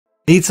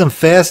Need some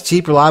fast,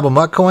 cheap, reliable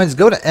MUT coins?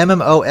 Go to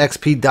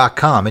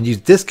MMOXP.com and use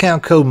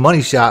discount code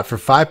MONEYSHOT for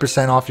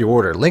 5% off your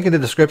order. Link in the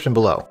description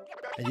below.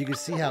 And you can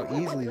see how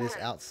easily this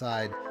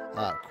outside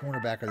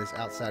cornerback or this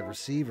outside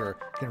receiver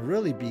can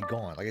really be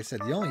gone. Like I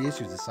said, the only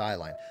issue is the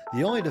sideline.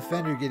 The only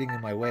defender getting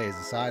in my way is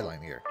the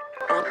sideline here.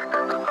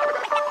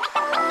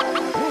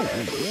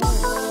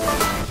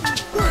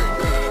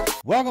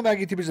 Welcome back,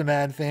 YouTubers and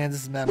Madden fans.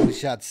 This is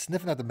MADDENMONEYSHOT,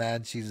 sniffing out the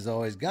Madden cheese as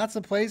always. Got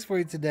some plays for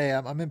you today.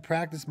 I'm in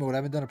practice mode. I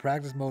haven't done a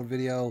practice mode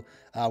video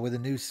with a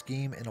new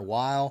scheme in a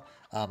while.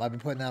 I've been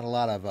putting out a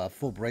lot of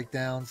full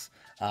breakdowns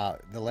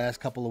the last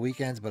couple of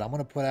weekends, but I'm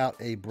going to put out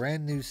a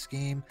brand new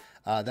scheme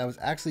that was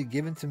actually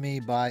given to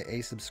me by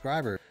a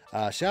subscriber.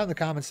 Shout out in the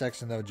comment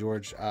section though,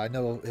 George. I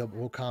know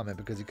he'll comment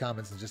because he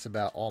comments in just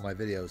about all my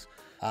videos.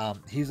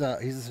 He's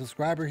a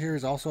subscriber here.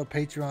 He's also a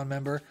Patreon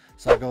member,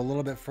 so I'll go a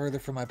little bit further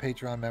for my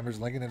Patreon members.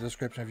 Link in the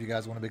description if you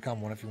guys want to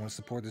become one, if you want to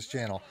support this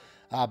channel.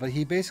 But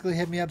he basically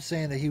hit me up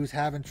saying that he was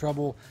having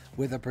trouble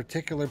with a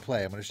particular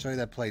play. I'm going to show you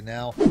that play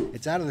now.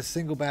 It's out of the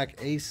single back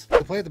ace.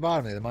 The play at the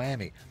bottom there, the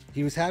Miami.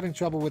 He was having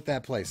trouble with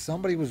that play.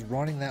 Somebody was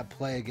running that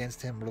play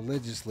against him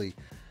religiously.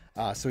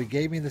 So he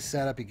gave me the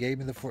setup, he gave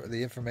me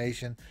the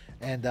information,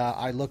 and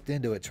I looked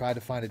into it, tried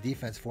to find a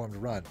defense for him to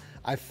run.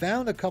 I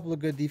found a couple of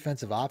good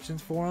defensive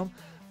options for him,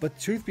 but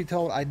truth be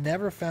told, I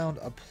never found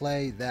a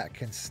play that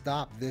can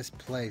stop this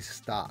play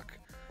stock.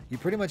 You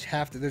pretty much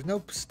have to, there's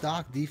no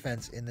stock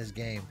defense in this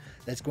game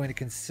that's going to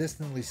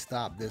consistently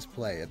stop this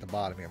play at the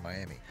bottom here,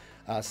 Miami.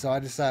 So I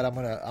decided I'm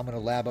gonna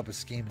lab up a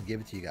scheme and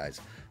give it to you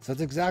guys. So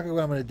that's exactly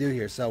what I'm gonna do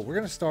here. So we're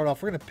gonna start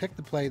off, we're gonna pick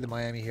the play, the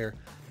Miami here.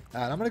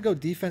 And I'm going to go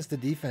defense to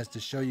defense to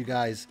show you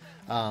guys,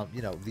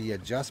 you know, the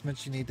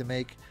adjustments you need to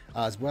make,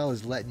 as well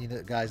as letting you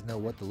guys know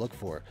what to look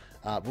for.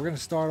 We're going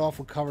to start off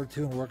with cover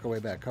 2 and work our way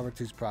back. Cover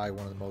 2 is probably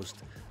one of the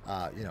most,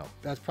 you know,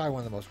 that's probably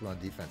one of the most run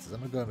defenses. I'm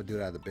going to go ahead and do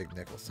it out of the big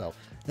nickel. So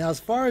now as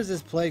far as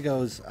this play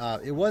goes,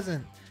 it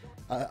wasn't,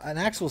 an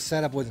actual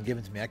setup wasn't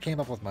given to me. I came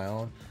up with my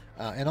own.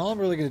 And all I'm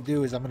really going to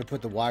do is I'm going to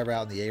put the Y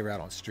route and the A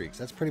route on streaks.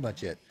 That's pretty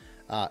much it.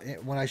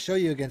 When I show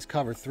you against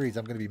cover 3s,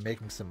 I'm going to be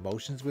making some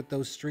motions with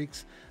those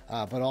streaks,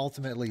 but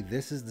ultimately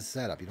this is the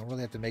setup. You don't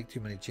really have to make too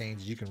many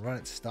changes. You can run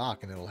it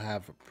stock and it'll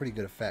have a pretty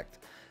good effect.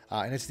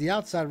 And it's the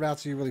outside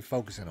routes that you're really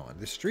focusing on.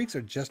 The streaks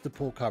are just to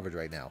pull coverage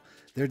right now.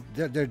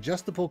 They're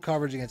just to pull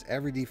coverage against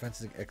every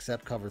defense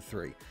except cover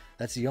 3.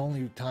 That's the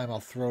only time I'll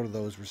throw to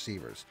those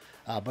receivers.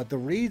 But the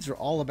reads are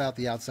all about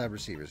the outside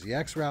receivers, the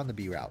X route and the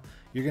B route.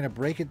 You're going to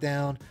break it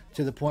down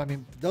to the point. I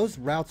mean, those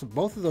routes,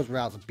 both of those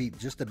routes beat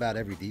just about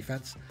every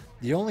defense.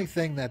 The only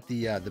thing that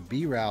the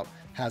B route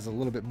has a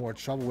little bit more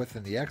trouble with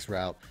than the X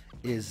route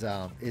is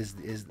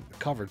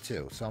cover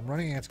 2. So I'm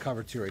running against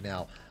cover 2 right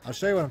now. I'll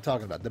show you what I'm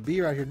talking about. The B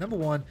route here, number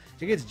 1,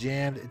 it gets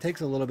jammed. It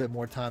takes a little bit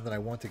more time than I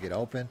want to get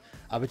open,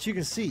 but you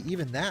can see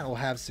even that will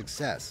have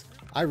success.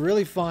 I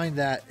really find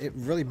that it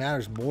really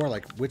matters more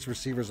like which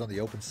receiver's on the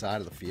open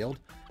side of the field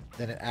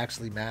than it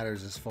actually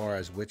matters as far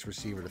as which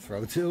receiver to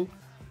throw to,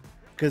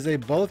 because they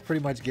both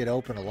pretty much get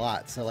open a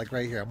lot. So like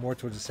right here, I'm more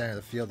towards the center of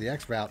the field. The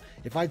X route,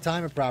 if I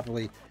time it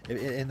properly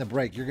in the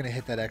break, you're going to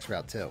hit that X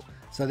route too.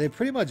 So they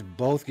pretty much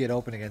both get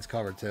open against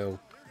cover 2.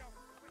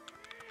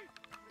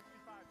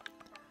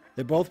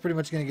 They're both pretty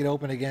much going to get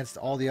open against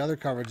all the other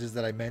coverages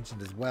that I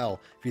mentioned as well.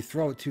 If you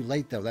throw it too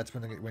late, though, that's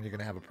when you're going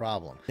to have a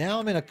problem. Now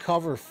I'm in a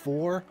cover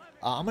 4.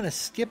 I'm going to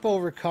skip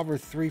over cover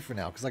 3 for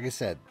now because, like I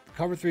said,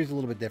 cover 3 is a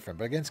little bit different.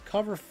 But against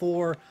cover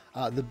 4,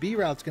 the B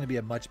route's going to be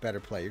a much better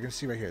play. You're going to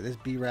see right here, this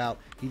B route,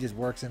 he just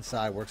works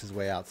inside, works his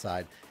way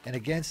outside. And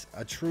against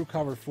a true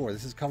cover 4,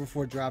 this is cover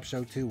 4 drop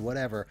show 2,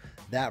 whatever,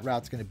 that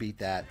route's going to beat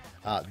that.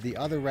 The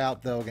other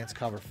route, though, against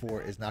cover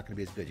 4 is not going to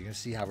be as good. You're going to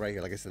see how right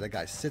here, like I said, that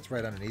guy sits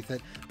right underneath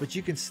it, but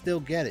you can still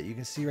get it. You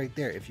can see right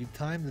there, if you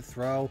time the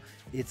throw,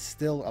 it's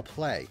still a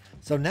play.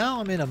 So now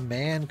I'm in a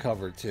man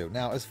cover 2.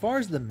 Now, as far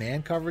as the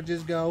man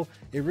coverages go,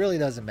 it really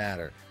doesn't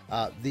matter.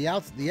 The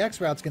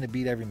X route's going to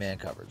beat every man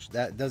coverage.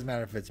 That doesn't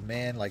matter if it's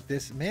man like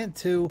this. Man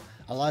 2,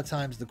 a lot of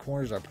times the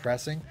corners are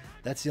pressing.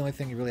 That's the only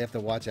thing you really have to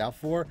watch out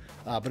for,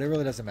 but it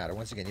really doesn't matter.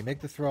 Once again, you make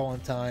the throw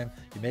on time,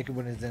 you make it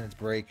when it's in its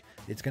break.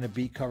 It's going to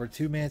beat cover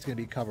 2 man, it's going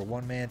to beat cover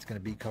 1 man, it's going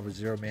to beat cover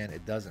 0 man.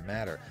 It doesn't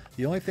matter.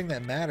 The only thing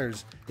that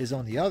matters is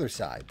on the other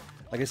side.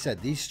 Like I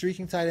said, these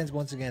streaking tight ends,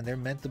 once again, they're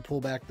meant to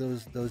pull back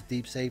those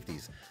deep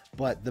safeties.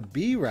 But the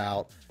B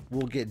route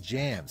will get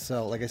jammed.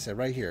 So, like I said,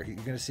 right here, you're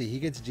going to see he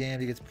gets jammed,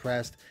 he gets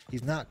pressed.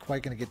 He's not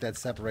quite going to get that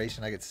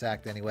separation. I get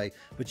sacked anyway.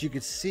 But you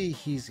could see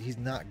he's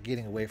not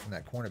getting away from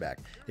that cornerback.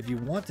 If you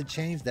want to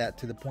change that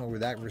to the point where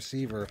that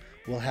receiver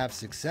will have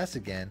success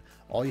again,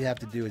 all you have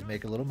to do is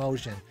make a little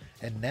motion,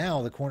 and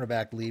now the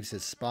cornerback leaves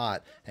his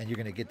spot, and you're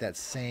going to get that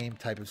same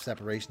type of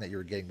separation that you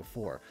were getting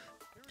before.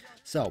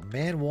 So,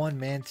 man 1,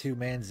 man 2,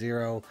 man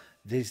 0,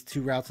 these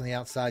 2 routes on the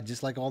outside,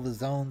 just like all the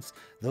zones,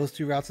 those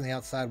 2 routes on the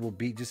outside will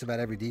beat just about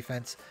every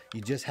defense.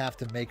 You just have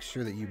to make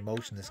sure that you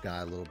motion this guy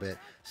a little bit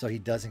so he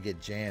doesn't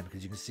get jammed,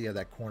 because you can see how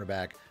that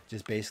cornerback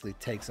just basically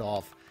takes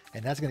off,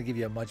 and that's going to give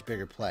you a much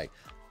bigger play.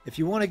 If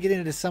you want to get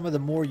into some of the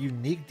more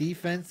unique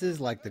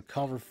defenses, like the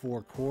cover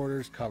 4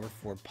 quarters, cover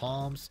 4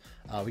 palms,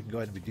 we can go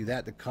ahead and do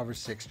that. The cover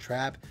 6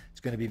 trap, it's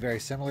going to be very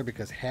similar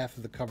because half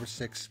of the cover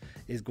 6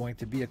 is going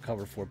to be a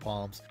cover 4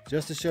 palms.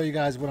 Just to show you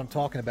guys what I'm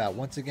talking about,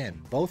 once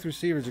again, both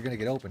receivers are going to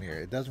get open here.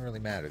 It doesn't really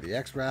matter. The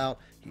X route,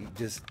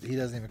 he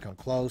doesn't even come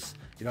close.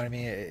 You know what I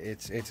mean?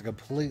 It's a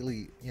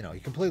completely, you know, he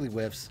completely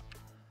whiffs.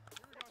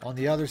 On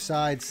the other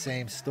side,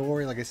 same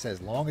story. Like I said,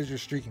 as long as you're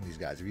streaking these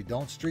guys. If you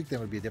don't streak them,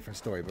 it would be a different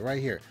story. But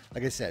right here,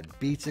 like I said,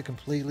 beats it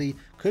completely.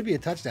 Could be a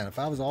touchdown. If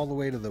I was all the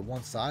way to the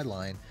one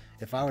sideline,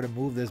 if I were to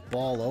move this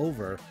ball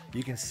over,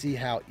 you can see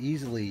how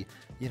easily,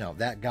 you know,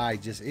 that guy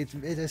just, it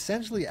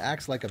essentially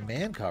acts like a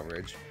man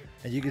coverage.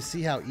 And you can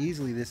see how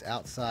easily this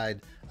outside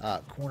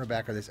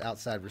cornerback or this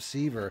outside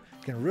receiver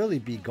can really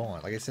be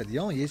gone. Like I said, the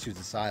only issue is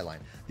the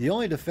sideline. The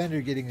only defender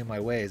getting in my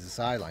way is the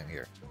sideline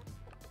here.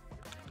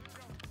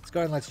 Let's go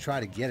ahead and let's try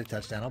to get a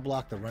touchdown. I'll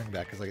block the running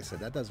back because, like I said,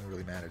 that doesn't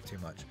really matter too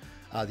much.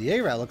 The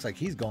A-route looks like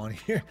he's gone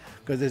here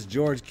because it's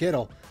George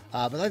Kittle.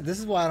 But this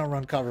is why I don't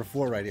run cover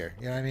 4 right here.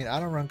 You know what I mean? I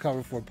don't run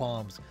cover 4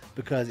 palms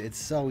because it's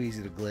so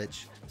easy to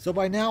glitch. So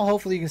by now,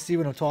 hopefully you can see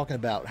what I'm talking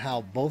about,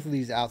 how both of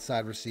these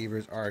outside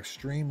receivers are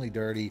extremely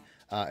dirty.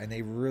 And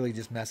they really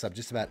just mess up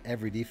just about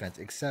every defense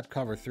except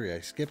cover 3. I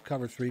skipped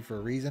cover 3 for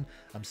a reason.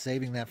 I'm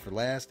saving that for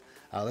last.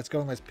 Let's go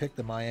and let's pick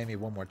the Miami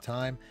one more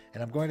time.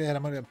 And I'm going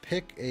to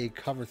pick a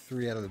cover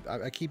 3 out of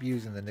the. I keep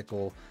using the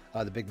nickel,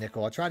 the big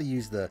nickel. I'll try to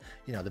use the,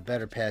 you know, the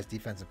better pass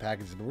defensive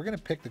packages, but we're going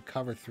to pick the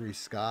cover 3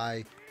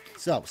 sky.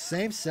 So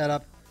same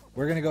setup.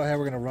 We're going to go ahead.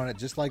 We're going to run it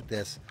just like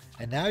this.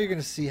 And now you're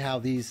going to see how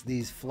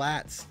these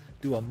flats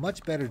do a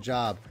much better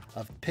job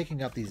of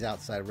picking up these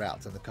outside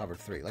routes in the cover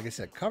 3. Like I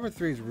said, cover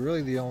 3 is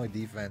really the only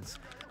defense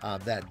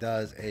that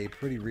does a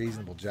pretty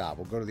reasonable job.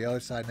 We'll go to the other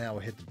side now.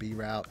 We'll hit the B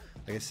route.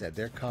 Like I said,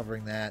 they're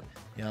covering that.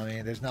 You know what I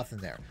mean? There's nothing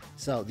there.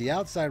 So the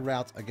outside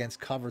routes against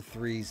cover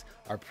 3s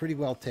are pretty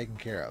well taken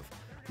care of.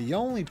 The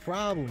only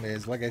problem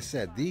is, like I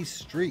said, these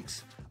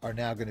streaks are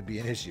now going to be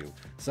an issue.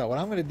 So what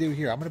I'm going to do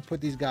here, I'm going to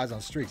put these guys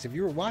on streaks. If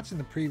you were watching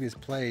the previous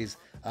plays,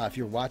 if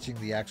you're watching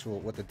the actual,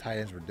 what the tight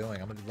ends were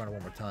doing, I'm going to run it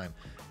one more time.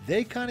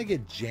 They kind of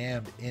get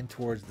jammed in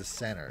towards the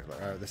center,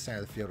 or the center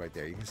of the field right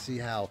there. You can see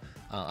how,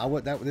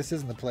 this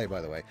isn't the play,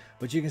 by the way,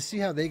 but you can see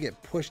how they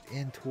get pushed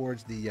in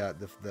towards the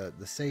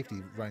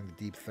safety running the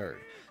deep third.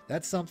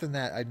 That's something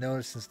that I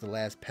noticed since the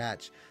last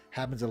patch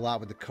happens a lot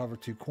with the cover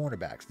 2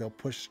 cornerbacks. They'll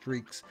push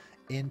streaks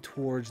in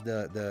towards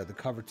the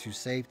cover 2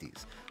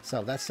 safeties.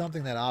 So that's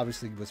something that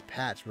obviously was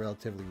patched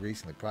relatively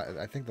recently.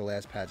 I think the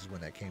last patch is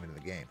when that came into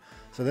the game.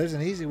 So there's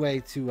an easy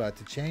way to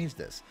change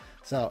this.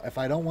 So if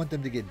I don't want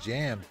them to get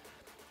jammed,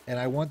 and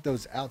I want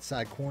those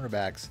outside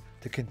cornerbacks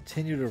to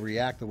continue to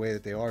react the way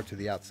that they are to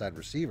the outside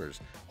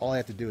receivers, all I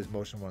have to do is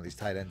motion one of these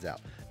tight ends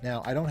out.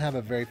 Now, I don't have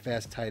a very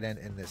fast tight end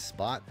in this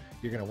spot.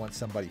 You're going to want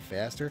somebody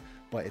faster,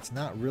 but it's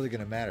not really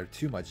going to matter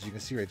too much. As you can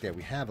see right there,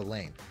 we have a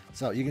lane.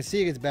 So you can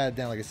see it gets batted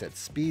down. Like I said,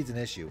 speed's an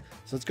issue.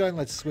 So let's go ahead and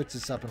let's switch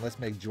this up and let's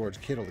make George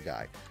Kittle the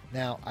guy.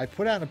 Now, I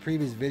put out in a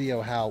previous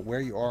video how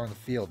where you are on the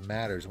field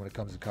matters when it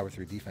comes to cover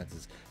 3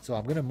 defenses. So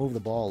I'm going to move the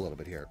ball a little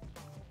bit here.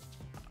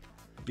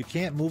 You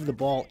can't move the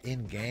ball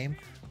in game,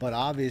 but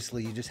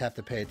obviously you just have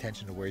to pay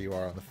attention to where you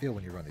are on the field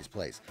when you run these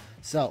plays.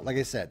 So, like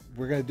I said,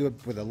 we're going to do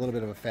it with a little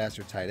bit of a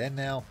faster tight end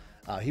now.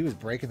 He was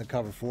breaking the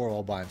cover 4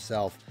 all by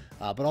himself,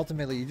 but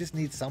ultimately you just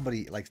need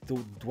somebody like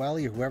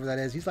Dwelly or whoever that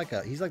is. He's like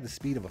the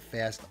speed of a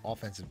fast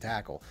offensive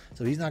tackle,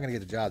 so he's not going to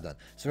get the job done.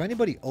 So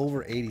anybody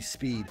over 80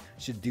 speed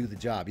should do the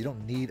job. You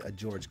don't need a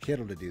George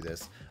Kittle to do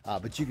this,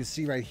 but you can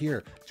see right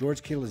here,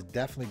 George Kittle is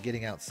definitely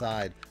getting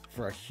outside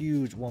for a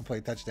huge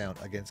one-play touchdown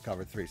against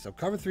cover 3. So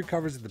cover 3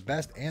 covers the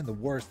best and the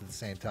worst at the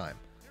same time.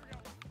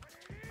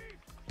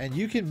 And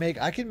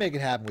I can make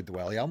it happen with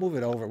Dwelly. I'll move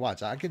it over.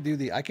 Watch, I can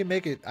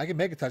make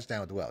a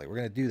touchdown with Dwelly. We're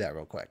gonna do that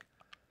real quick.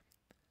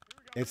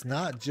 It's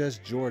not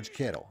just George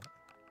Kittle.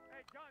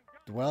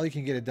 Dwelly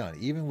can get it done,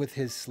 even with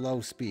his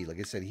slow speed. Like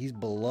I said, he's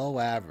below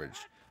average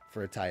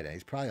for a tight end.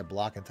 He's probably a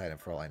blocking tight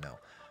end for all I know.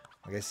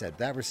 Like I said,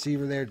 that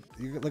receiver there,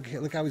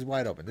 look how he's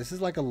wide open. This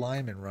is like a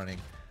lineman running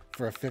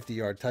for a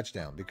 50-yard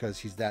touchdown because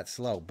he's that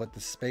slow, but the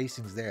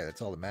spacing's there.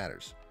 That's all that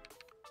matters.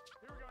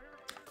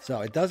 So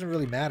it doesn't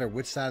really matter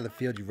which side of the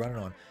field you run it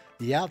on.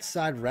 The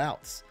outside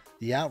routes,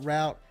 the out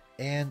route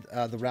and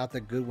the route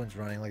that Goodwin's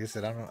running, like I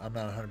said, I'm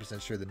not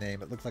 100% sure the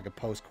name. It looks like a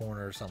post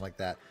corner or something like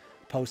that.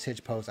 Post,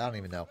 hitch, post, I don't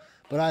even know.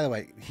 But either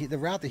way, the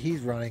route that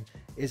he's running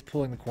is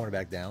pulling the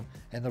cornerback down,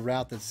 and the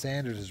route that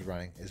Sanders is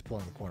running is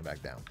pulling the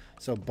cornerback down.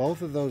 So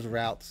both of those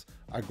routes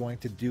are going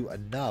to do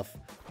enough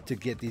to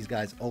get these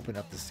guys open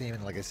up the seam.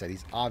 And like I said,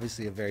 he's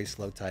obviously a very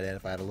slow tight end.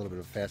 If I had a little bit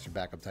of a faster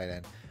backup tight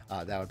end,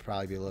 that would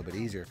probably be a little bit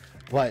easier.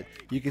 But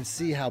you can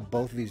see how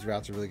both of these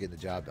routes are really getting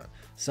the job done.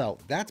 So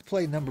that's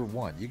play number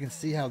 1. You can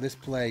see how this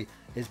play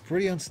is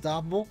pretty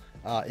unstoppable.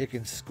 It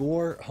can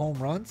score home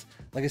runs.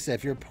 like I said,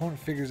 if your opponent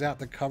figures out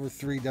the cover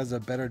 3 does a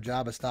better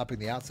job of stopping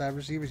the outside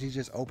receivers, he's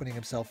just opening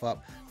himself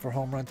up for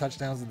home run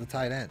touchdowns at the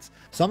tight ends.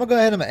 So I'm going to go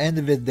ahead and end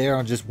the vid there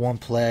on just one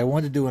play. I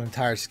wanted to do an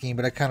entire scheme,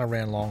 but I kind of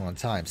ran long on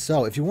time.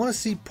 So if you want to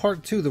see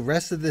part 2, the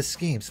rest of this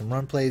scheme, some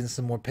run plays and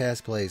some more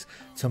pass plays,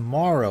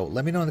 tomorrow,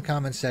 let me know in the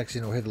comment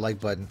section or hit the like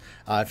button.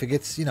 If it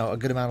gets, a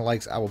good amount of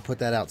likes, I will put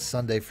that out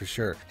Sunday for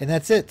sure. And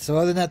that's it. So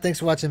other than that, thanks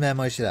for watching Madden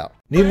Money Shot out.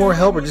 Need more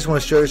help or just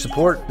want to show your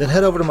support? Then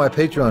head over to my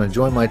Patreon and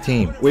join my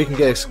team, where you can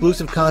get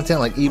exclusive content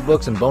like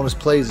ebooks and bonus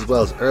plays, as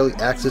well as early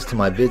access to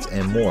my vids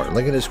and more.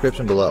 Link in the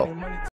description below.